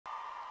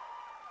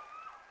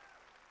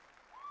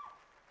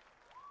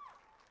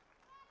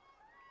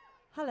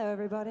Hello,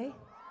 everybody.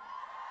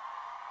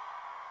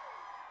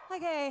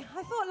 Okay,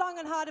 I thought long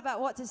and hard about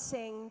what to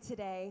sing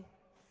today,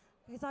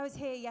 because I was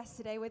here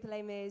yesterday with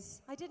Les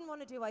Mis. I didn't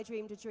want to do I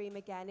Dreamed a Dream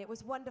again. It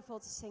was wonderful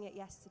to sing it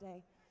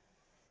yesterday.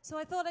 So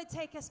I thought I'd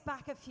take us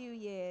back a few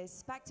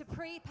years, back to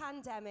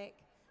pre-pandemic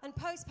and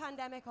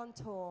post-pandemic on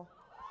tour.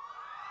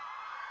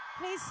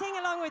 Please sing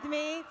along with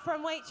me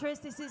from Waitress,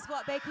 This Is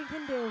What Baking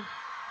Can Do.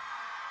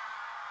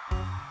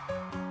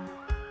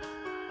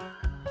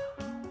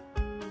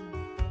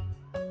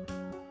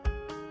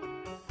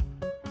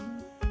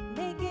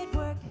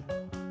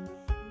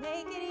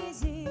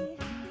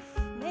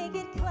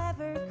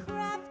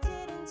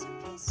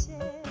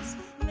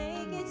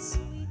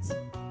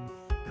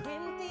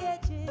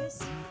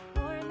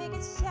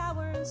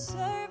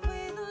 Serve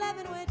with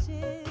 11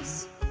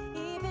 wedges.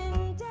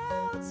 Even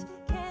doubt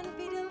can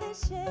be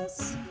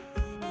delicious,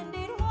 and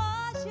it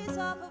washes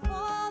off of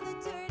all the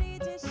dirty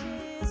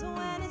dishes.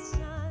 When it's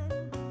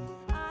done,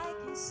 I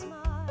can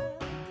smile.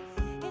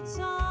 It's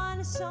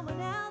on someone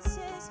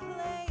else's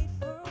plate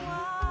for a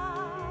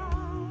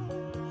while.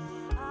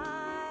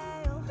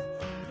 I'll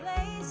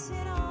place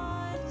it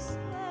on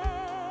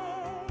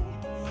display,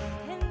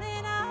 and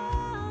then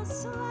I'll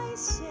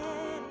slice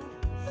it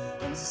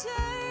and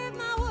serve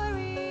my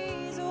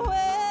worries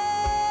away.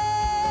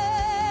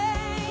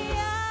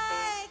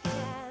 I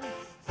can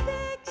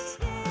fix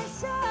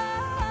this,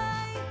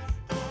 I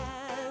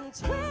can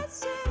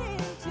twist it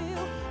into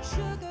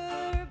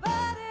sugar,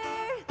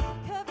 butter,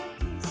 covered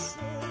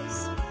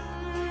pieces.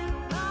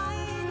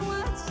 Remind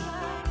what's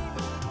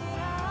underneath it.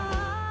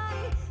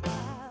 I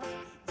have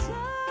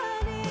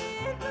done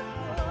it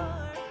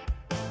before.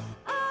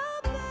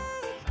 I'll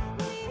bake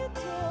me a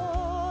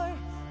door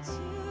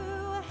to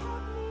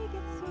help me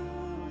get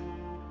through.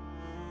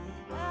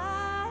 I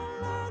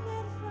learned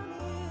that from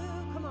you.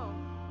 Come on,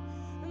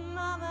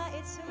 Mama,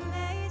 it's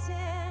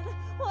amazing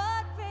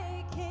what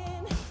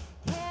baking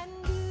can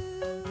do.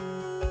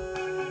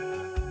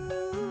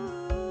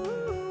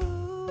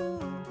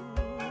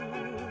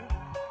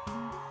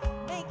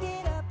 Make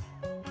it up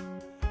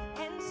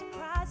and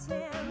surprise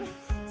them.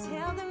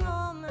 Tell them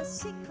all my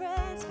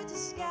secrets, but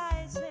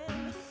disguise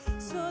them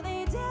so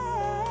they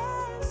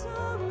dance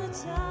on the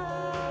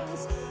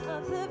tongues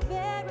of the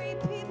very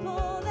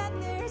people that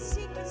their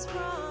secrets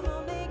from.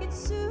 I'll make it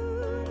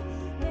soon,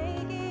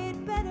 make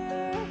it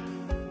better,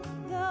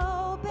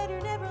 though better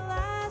never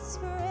lasts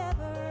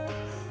forever.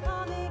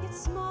 I'll make it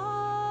small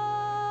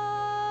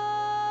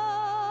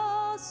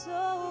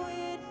so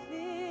it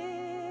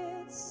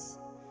fits.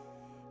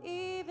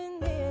 Even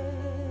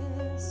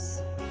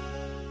this,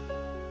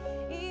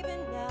 even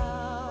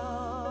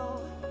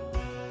now,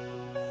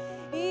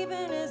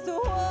 even as the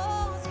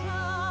walls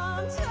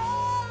come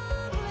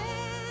tumbling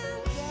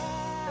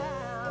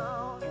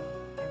down,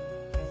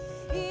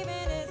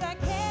 even as I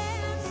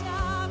can't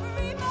stop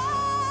remembering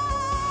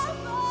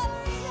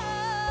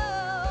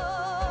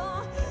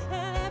how,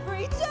 and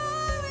every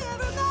door we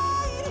ever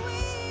made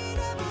we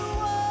never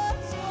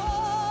once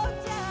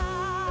walked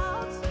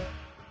out.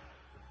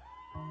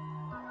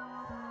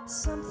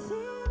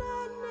 Something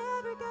I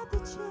never got the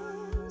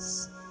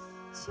chance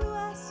to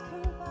ask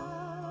her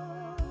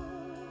about.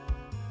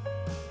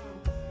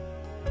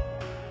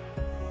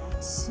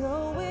 So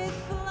with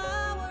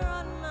flour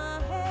on my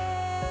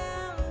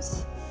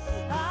hands,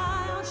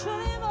 I'll show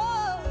them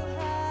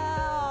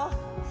all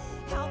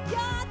how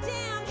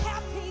goddamn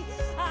happy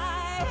I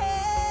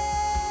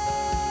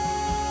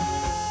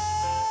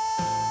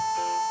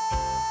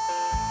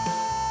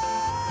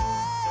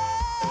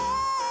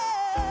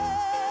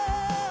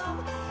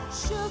am.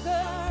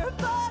 Sugar,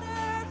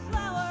 butter,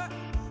 flour,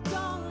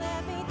 don't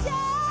let me down.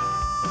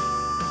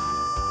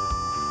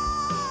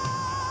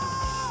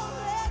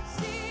 Let's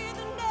see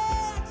the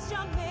next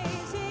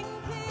amazing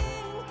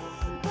thing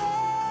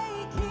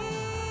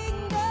baking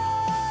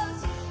does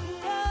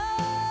now.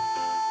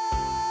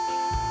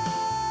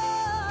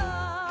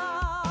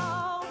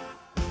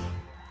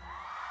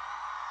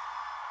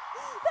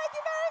 Thank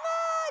you very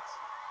much.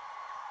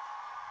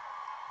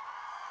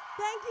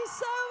 Thank you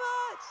so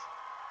much.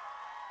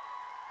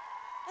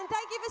 And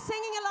thank you for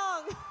singing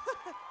along.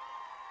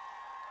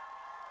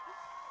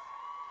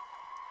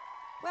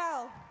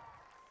 Well,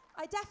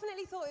 I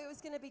definitely thought it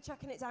was going to be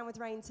chucking it down with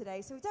rain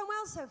today, so we've done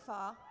well so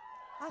far,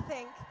 I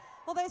think,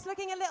 although it's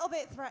looking a little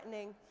bit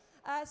threatening.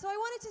 So I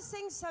wanted to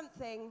sing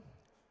something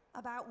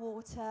about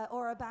water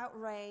or about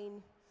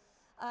rain,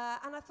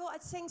 and I thought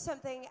I'd sing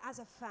something as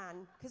a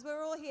fan, because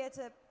we're all here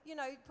to, you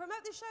know,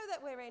 promote the show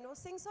that we're in or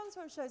sing songs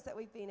from shows that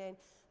we've been in.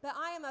 But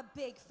I am a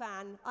big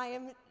fan. I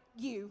am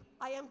you.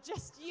 I am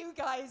just you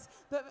guys,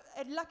 but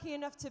lucky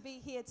enough to be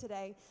here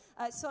today.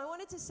 So I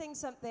wanted to sing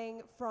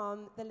something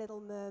from The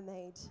Little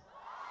Mermaid.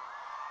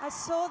 I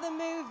saw the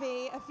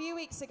movie a few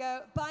weeks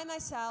ago by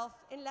myself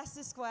in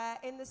Leicester Square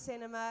in the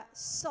cinema,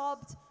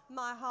 sobbed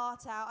my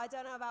heart out. I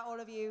don't know about all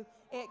of you.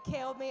 It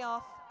killed me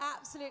off,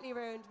 absolutely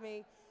ruined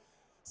me.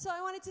 So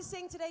I wanted to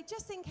sing today,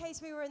 just in case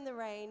we were in the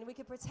rain, we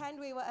could pretend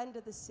we were under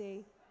the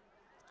sea.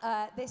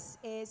 This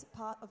is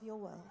Part of Your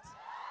World.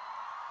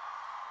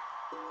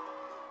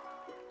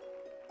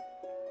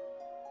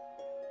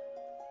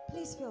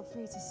 please feel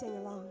free to sing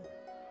along.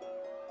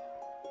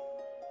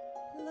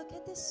 Look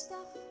at this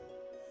stuff,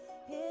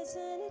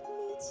 isn't it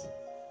neat?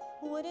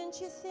 Wouldn't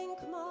you think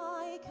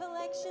my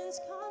collection's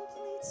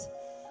complete?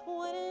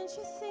 Wouldn't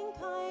you think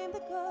I'm the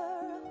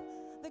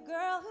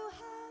girl who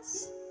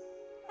has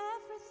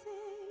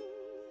everything?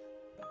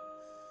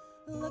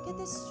 Look at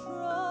this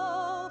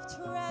trove,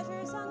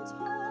 treasures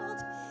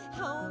untold.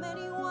 How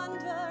many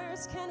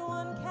wonders can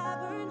one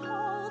cavern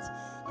hold?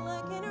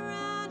 Looking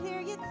around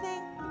here, you'd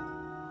think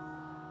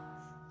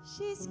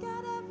she's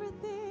got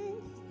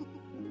everything.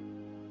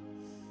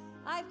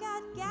 I've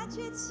got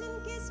gadgets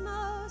and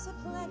gizmos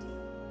aplenty.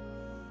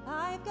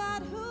 I've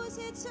got who's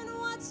its and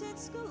what's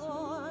its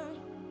galore.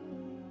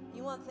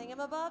 You want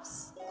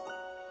thingamabobs?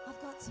 I've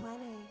got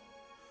 20.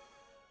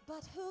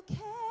 But who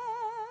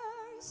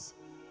cares?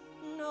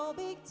 No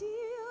big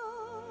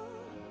deal.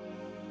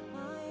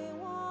 I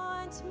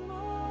want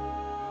more.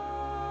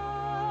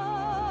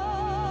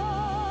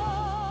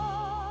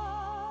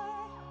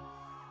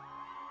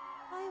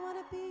 I want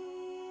to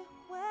be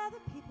where the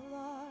people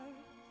are.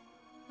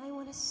 I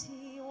wanna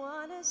see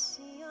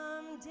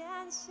 'em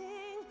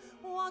dancing,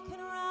 walking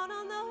around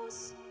on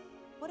those,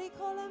 what do you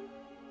call them?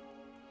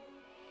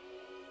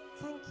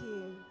 Thank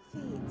you,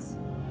 feet.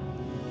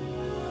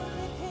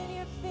 Licking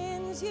your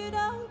fins, you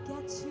don't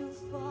get too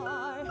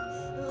far.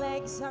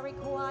 Legs are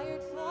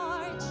required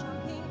for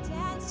jumping,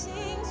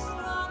 dancing,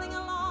 strolling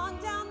along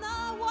down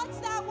the, what's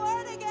that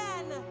word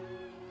again?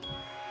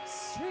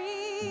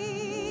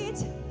 Street,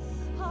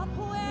 up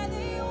where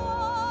they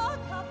walk,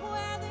 up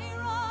where they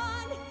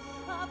run,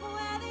 up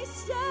where they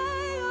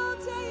stay all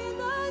day in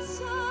the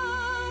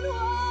sun,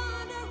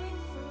 wandering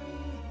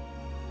free.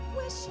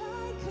 Wish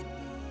I could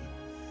be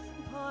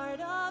part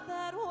of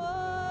that world.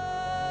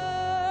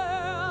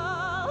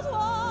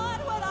 What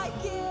would I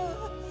give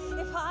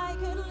if I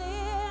could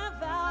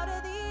live out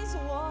of these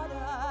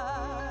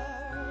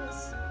waters?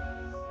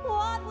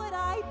 What would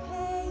I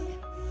pay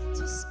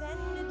to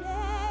spend a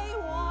day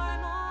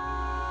warm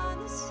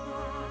on the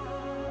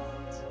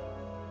sand?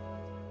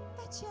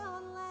 Bet you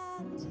on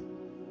land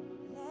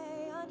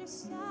they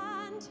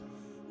understand,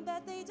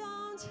 bet they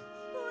don't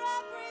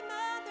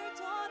reprimand their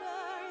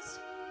daughters.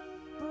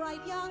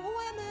 Bright young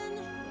women,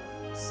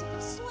 sick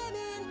of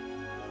swimming,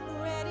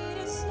 ready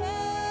to stand,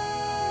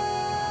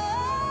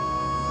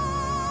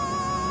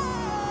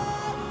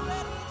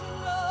 ready to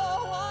know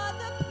what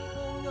the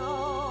people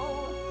know.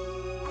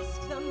 Ask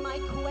them my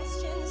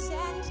questions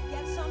and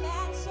get some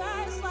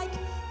answers, like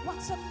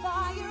what's a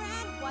fire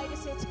and why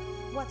does it,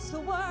 what's the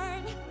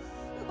word?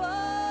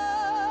 Burn.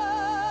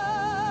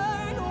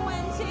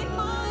 When's it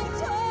my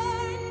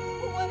turn?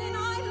 Wouldn't I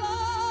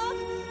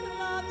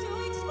love to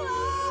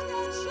explore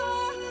that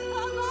shore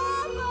of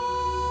love?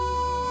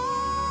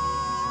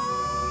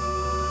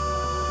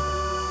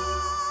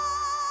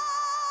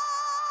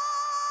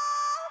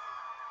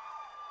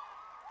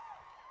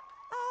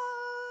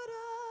 Out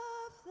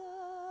of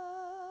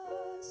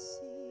the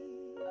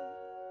sea.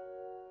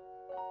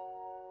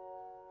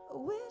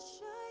 Wish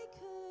I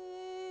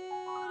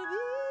could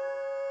be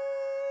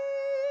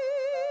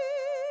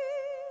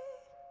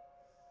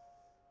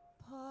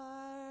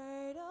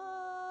part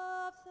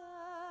of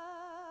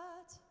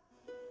that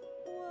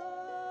world.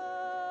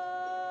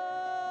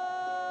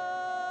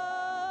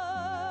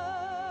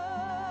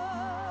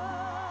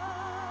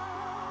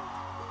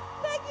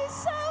 Thank you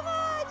so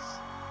much.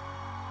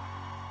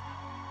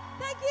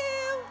 Thank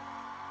you.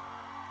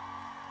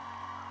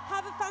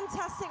 Have a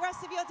fantastic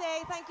rest of your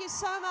day. Thank you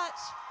so much.